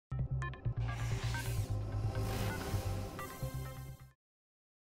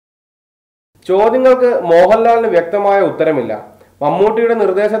ചോദ്യങ്ങൾക്ക് മോഹൻലാലിന് വ്യക്തമായ ഉത്തരമില്ല. മമ്മൂട്ടിയുടെ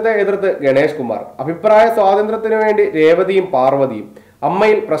നിർദ്ദേശത്തെ എതിർത്ത് ഗണേഷ് കുമാർ. അഭിപ്രായ സ്വാതന്ത്ര്യത്തിനു വേണ്ടി രേവതിയും പാർവതിയും.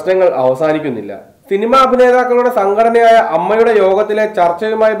 അമ്മയിൽ പ്രശ്നങ്ങൾ അവസാനിക്കുന്നില്ല. സിനിമാ അഭിനേതാക്കളുടെ സംഘടനയായ അമ്മയുടെ യോഗത്തിലെ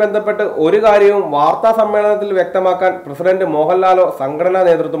ചർച്ചയുമായി ബന്ധപ്പെട്ട് ഒരു കാര്യവും വാർത്താ സമ്മേളനത്തിൽ വ്യക്തമാക്കാൻ പ്രസിഡന്റ് മോഹൻലാലോ സംഘടനാ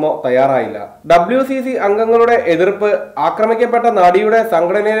നേതൃത്വമോ തയ്യാറായില്ല. WCC അംഗങ്ങളുടെ എതിർപ്പ്, ആക്രമിക്കപ്പെട്ട നടിയുടെ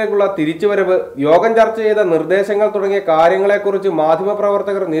സംഘടനയിലേക്കുള്ള തിരിച്ചുവരവ്, യോഗം ചർച്ച ചെയ്ത നിർദ്ദേശങ്ങൾ തുടങ്ങിയ കാര്യങ്ങളെക്കുറിച്ച്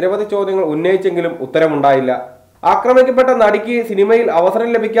മാധ്യമപ്രവർത്തകർ നിരവധി ചോദ്യങ്ങൾ ഉന്നയിച്ചെങ്കിലും ഉത്തരമുണ്ടായില്ല. ആക്രമിക്കപ്പെട്ട നടിക്ക് സിനിമയിൽ അവസരം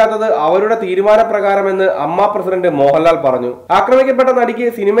ലഭിക്കാത്തത് അവരുടെ തീരുമാനപ്രകാരമെന്ന് അമ്മ പ്രസിഡന്റ് മോഹൻലാൽ പറഞ്ഞു. ആക്രമിക്കപ്പെട്ട നടിക്ക്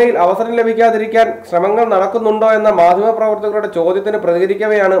സിനിമയിൽ അവസരം ലഭിക്കാതിരിക്കാൻ ശ്രമങ്ങൾ നടക്കുന്നുണ്ടോ എന്ന മാധ്യമപ്രവർത്തകരുടെ ചോദ്യത്തിന്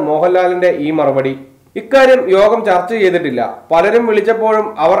പ്രതികരിക്കവെയാണ് മോഹൻലാലിന്റെ ഈ മറുപടി. ഇക്കാര്യം യോഗം ചർച്ച ചെയ്തിട്ടില്ല. പലരും വിളിച്ചപ്പോഴും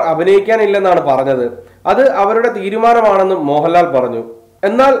അവർ അഭിനയിക്കാനില്ലെന്നാണ് പറഞ്ഞത്. അത് അവരുടെ തീരുമാനമാണെന്നും മോഹൻലാൽ പറഞ്ഞു.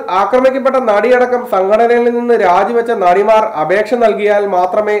 എന്നാൽ ആക്രമിക്കപ്പെട്ട നടിയടക്കം സംഘടനയിൽ നിന്ന് രാജിവെച്ച നടിമാർ അപേക്ഷ നൽകിയാൽ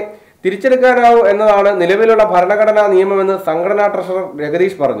മാത്രമേ തിരിച്ചെടുക്കാനാവൂ എന്നതാണ് നിലവിലുള്ള ഭരണഘടനാ നിയമമെന്ന് സംഘടനാ ട്രഷറർ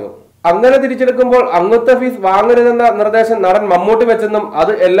ജഗദീഷ് പറഞ്ഞു. അങ്ങനെ തിരിച്ചെടുക്കുമ്പോൾ അംഗത്വ ഫീസ് വാങ്ങരുതെന്ന നിർദ്ദേശം നടൻ മമ്മൂട്ടി വെച്ചെന്നും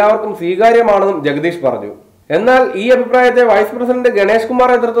അത് എല്ലാവർക്കും സ്വീകാര്യമാണെന്നും ജഗദീഷ് പറഞ്ഞു. എന്നാൽ ഈ അഭിപ്രായത്തെ വൈസ് പ്രസിഡന്റ് ഗണേഷ്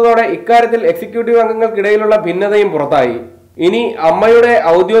കുമാർ എതിർത്തതോടെ ഇക്കാര്യത്തിൽ എക്സിക്യൂട്ടീവ് അംഗങ്ങൾക്കിടയിലുള്ള ഭിന്നതയും പുറത്തായി. ഇനി അമ്മയുടെ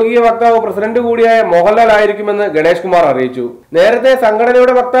ഔദ്യോഗിക വക്താവ് പ്രസിഡന്റ് കൂടിയായ മോഹൻലാൽ ആയിരിക്കുമെന്ന് ഗണേഷ് കുമാർ അറിയിച്ചു. നേരത്തെ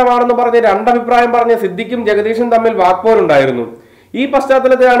സംഘടനയുടെ വക്താവാണെന്ന് പറഞ്ഞ് രണ്ടഭിപ്രായം പറഞ്ഞ് സിദ്ദിഖും ജഗദീഷും തമ്മിൽ വാക്പോരുണ്ടായിരുന്നു. ഈ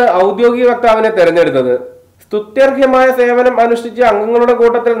പശ്ചാത്തലത്തിലാണ് ഔദ്യോഗിക വക്താവിനെ തെരഞ്ഞെടുത്തത്. സ്തുത്യർഹ്യമായ സേവനം അനുഷ്ഠിച്ച അംഗങ്ങളുടെ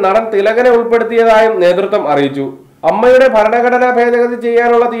കൂട്ടത്തിൽ നടൻ തിലകനെ ഉൾപ്പെടുത്തിയതായും നേതൃത്വം അറിയിച്ചു. അമ്മയുടെ ഭരണഘടനാ ഭേദഗതി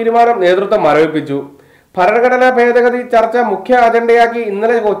ചെയ്യാനുള്ള തീരുമാനം നേതൃത്വം മരവിപ്പിച്ചു. ഭരണഘടനാ ഭേദഗതി ചർച്ച മുഖ്യ അജണ്ടയാക്കി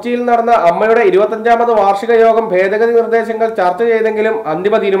ഇന്നലെ കൊച്ചിയിൽ നടന്ന അമ്മയുടെ 25ാമത് വാർഷിക യോഗം ഭേദഗതി നിർദ്ദേശങ്ങൾ ചർച്ച ചെയ്തെങ്കിലും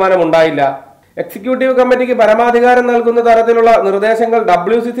അന്തിമ തീരുമാനമുണ്ടായില്ല. എക്സിക്യൂട്ടീവ് കമ്മിറ്റിക്ക് പരമാധികാരം നൽകുന്ന തരത്തിലുള്ള നിർദ്ദേശങ്ങൾ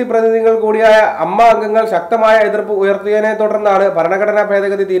WCC പ്രതിനിധികൾ കൂടിയായ അമ്മ അംഗങ്ങൾ ശക്തമായ എതിർപ്പ് ഉയർത്തിയതിനെ തുടർന്നാണ് ഭരണഘടനാ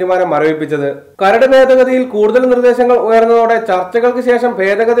ഭേദഗതി തീരുമാനം മരവിപ്പിച്ചത്. കരട് ഭേദഗതിയിൽ കൂടുതൽ നിർദ്ദേശങ്ങൾ ഉയർന്നതോടെ ചർച്ചകൾക്ക് ശേഷം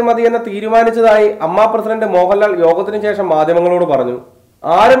ഭേദഗതി മതിയെന്ന് തീരുമാനിച്ചതായി അമ്മ പ്രസിഡന്റ് മോഹൻലാൽ യോഗത്തിനു ശേഷം മാധ്യമങ്ങളോട് പറഞ്ഞു.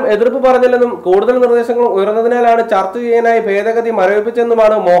 ആരും എതിർപ്പ് പറഞ്ഞില്ലെന്നും കൂടുതൽ നിർദ്ദേശങ്ങൾ ഉയർന്നതിനാലാണ് ചർച്ച ചെയ്യാനായി ഭേദഗതി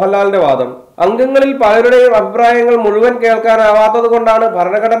മരവിപ്പിച്ചെന്നുമാണ് മോഹൻലാലിന്റെ വാദം. അംഗങ്ങളിൽ പലരുടെയും അഭിപ്രായങ്ങൾ മുഴുവൻ കേൾക്കാനാവാത്തത് കൊണ്ടാണ്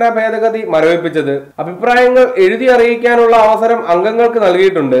ഭരണഘടനാ ഭേദഗതി മരവിപ്പിച്ചത്. അഭിപ്രായങ്ങൾ എഴുതി അറിയിക്കാനുള്ള അവസരം അംഗങ്ങൾക്ക്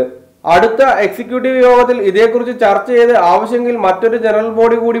നൽകിയിട്ടുണ്ട്. അടുത്ത എക്സിക്യൂട്ടീവ് യോഗത്തിൽ ഇതേക്കുറിച്ച് ചർച്ച ചെയ്ത് ആവശ്യമെങ്കിൽ മറ്റൊരു ജനറൽ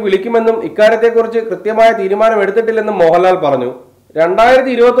ബോഡി കൂടി വിളിക്കുമെന്നും ഇക്കാര്യത്തെക്കുറിച്ച് കൃത്യമായ തീരുമാനമെടുത്തിട്ടില്ലെന്നും മോഹൻലാൽ പറഞ്ഞു.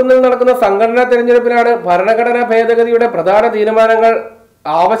 2021 നടക്കുന്ന സംഘടനാ തെരഞ്ഞെടുപ്പിലാണ് ഭരണഘടനാ ഭേദഗതിയുടെ പ്രധാന തീരുമാനങ്ങൾ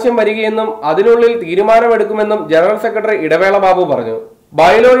ആവശ്യം വരികയെന്നും അതിനുള്ളിൽ തീരുമാനമെടുക്കുമെന്നും ജനറൽ സെക്രട്ടറി ഇടവേള ബാബു പറഞ്ഞു.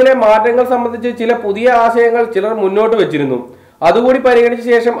 ബൈലോയിലെ മാറ്റങ്ങൾ സംബന്ധിച്ച് ചില പുതിയ ആശയങ്ങൾ ചിലർ മുന്നോട്ട് വെച്ചിരുന്നു. അതുകൂടി പരിഗണിച്ച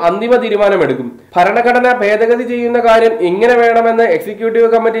ശേഷം അന്തിമ തീരുമാനമെടുക്കും. ഭരണഘടനാ ഭേദഗതി ചെയ്യുന്ന കാര്യം ഇങ്ങനെ വേണമെന്ന് എക്സിക്യൂട്ടീവ്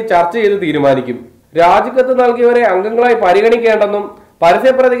കമ്മിറ്റി ചർച്ച ചെയ്ത് തീരുമാനിക്കും. രാജിക്കത്ത് നൽകിയവരെ അംഗങ്ങളായി പരിഗണിക്കേണ്ടെന്നും പരസ്യ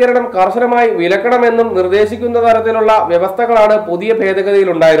പ്രതികരണം കർശനമായി വിലക്കണമെന്നും നിർദ്ദേശിക്കുന്ന തരത്തിലുള്ള വ്യവസ്ഥകളാണ് പുതിയ ഭേദഗതിയിൽ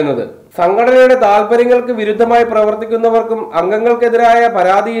ഉണ്ടായിരുന്നത്. സംഘടനയുടെ താൽപര്യങ്ങൾക്ക് വിരുദ്ധമായി പ്രവർത്തിക്കുന്നവർക്കും അംഗങ്ങൾക്കെതിരായ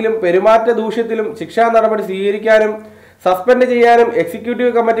പരാതിയിലും പെരുമാറ്റ ദൂഷ്യത്തിലും ശിക്ഷാ നടപടി സ്വീകരിക്കാനും സസ്പെൻഡ് ചെയ്യാനും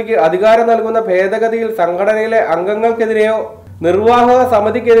എക്സിക്യൂട്ടീവ് കമ്മിറ്റിക്ക് അധികാരം നൽകുന്ന ഭേദഗതിയിൽ സംഘടനയിലെ അംഗങ്ങൾക്കെതിരെയോ നിർവാഹക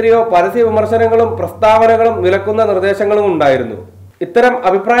സമിതിക്കെതിരെയോ പരസ്യ വിമർശനങ്ങളും പ്രസ്താവനകളും വിലക്കുന്ന നിർദ്ദേശങ്ങളും ഉണ്ടായിരുന്നു. ഇത്തരം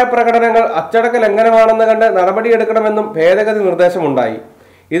അഭിപ്രായ പ്രകടനങ്ങൾ അച്ചടക്ക ലംഘനമാണെന്ന് കണ്ട് നടപടിയെടുക്കണമെന്നും ഭേദഗതി നിർദ്ദേശമുണ്ടായി.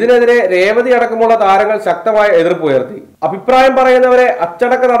 ഇതിനെതിരെ രേവതി അടക്കമുള്ള താരങ്ങൾ ശക്തമായ എതിർപ്പുയർത്തി. അഭിപ്രായം പറയുന്നവരെ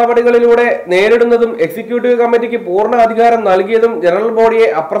അച്ചടക്ക നടപടികളിലൂടെ നേരിടുന്നതും എക്സിക്യൂട്ടീവ് കമ്മിറ്റിക്ക് പൂർണ്ണ അധികാരം നൽകിയതും ജനറൽ ബോഡിയെ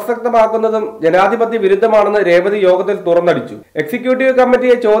അപ്രസക്തമാക്കുന്നതും ജനാധിപത്യ വിരുദ്ധമാണെന്ന് രേവതി യോഗത്തിൽ തുറന്നടിച്ചു. എക്സിക്യൂട്ടീവ്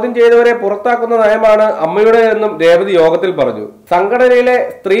കമ്മിറ്റിയെ ചോദ്യം ചെയ്തവരെ പുറത്താക്കുന്ന നയമാണ് അമ്മയുടേതെന്നും രേവതി യോഗത്തിൽ പറഞ്ഞു. സംഘടനയിലെ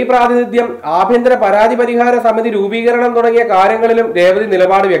സ്ത്രീ പ്രാതിനിധ്യം, ആഭ്യന്തര പരാതി പരിഹാര സമിതി രൂപീകരണം തുടങ്ങിയ കാര്യങ്ങളിലും രേവതി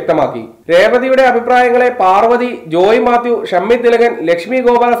നിലപാട് വ്യക്തമാക്കി. രേവതിയുടെ അഭിപ്രായങ്ങളെ പാർവതി, ജോയ് മാത്യു, ഷമ്മി തിലകൻ, ലക്ഷ്മി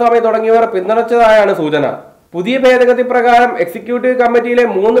ഗോപാലസ്വാമി തുടങ്ങിയവർ പിന്തുണച്ചതായാണ് സൂചന. പുതിയ ഭേദഗതി പ്രകാരം എക്സിക്യൂട്ടീവ് കമ്മിറ്റിയിലെ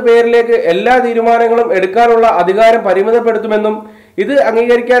 3 പേരിലേക്ക് എല്ലാ തീരുമാനങ്ങളും എടുക്കാനുള്ള അധികാരം പരിമിതപ്പെടുത്തുമെന്നും ഇത്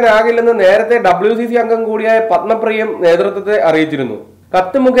അംഗീകരിക്കാനാകില്ലെന്ന് നേരത്തെ WCC അംഗം കൂടിയായ പത്മപ്രിയയും നേതൃത്വത്തെ അറിയിച്ചിരുന്നു.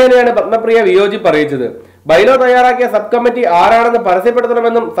 കത്ത് മുഖേനയാണ് പത്മപ്രിയ വിയോജിപ്പ് അറിയിച്ചത്. ബൈലോ തയ്യാറാക്കിയ സബ് കമ്മിറ്റി ആരാണെന്ന്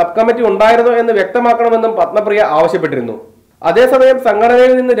പരസ്യപ്പെടുത്തണമെന്നും സബ് കമ്മിറ്റി ഉണ്ടായിരുന്നോ എന്ന് വ്യക്തമാക്കണമെന്നും പത്മപ്രിയ ആവശ്യപ്പെട്ടിരുന്നു. അതേസമയം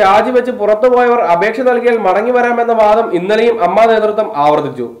സംഘടനയിൽ നിന്ന് രാജിവെച്ച് പുറത്തുപോയവർ അപേക്ഷ നൽകിയാൽ മടങ്ങി വരാമെന്ന വാദം ഇന്നലെയും അമ്മ നേതൃത്വം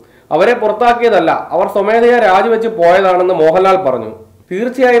ആവർത്തിച്ചു. അവരെ പുറത്താക്കിയതല്ല, അവർ സ്വമേധയാ രാജിവെച്ച് പോയതാണെന്ന് മോഹൻലാൽ പറഞ്ഞു.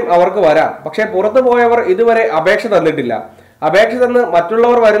 തീർച്ചയായും അവർക്ക് വരാം, പക്ഷേ പുറത്തു പോയവർ ഇതുവരെ അപേക്ഷ തന്നിട്ടില്ല. അപേക്ഷ തന്ന്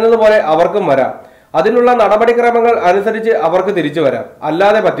മറ്റുള്ളവർ വരുന്നത് പോലെ അവർക്കും വരാം. അതിനുള്ള നടപടിക്രമങ്ങൾ അനുസരിച്ച് അവർക്ക് തിരിച്ചു വരാം,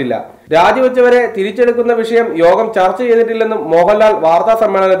 അല്ലാതെ പറ്റില്ല. രാജിവെച്ചവരെ തിരിച്ചെടുക്കുന്ന വിഷയം യോഗം ചർച്ച ചെയ്തിട്ടില്ലെന്നും മോഹൻലാൽ വാർത്താ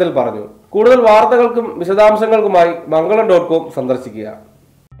സമ്മേളനത്തിൽ പറഞ്ഞു. കൂടുതൽ വാർത്തകൾക്കും വിശദാംശങ്ങൾക്കുമായി മംഗളം.com സന്ദർശിക്കുക.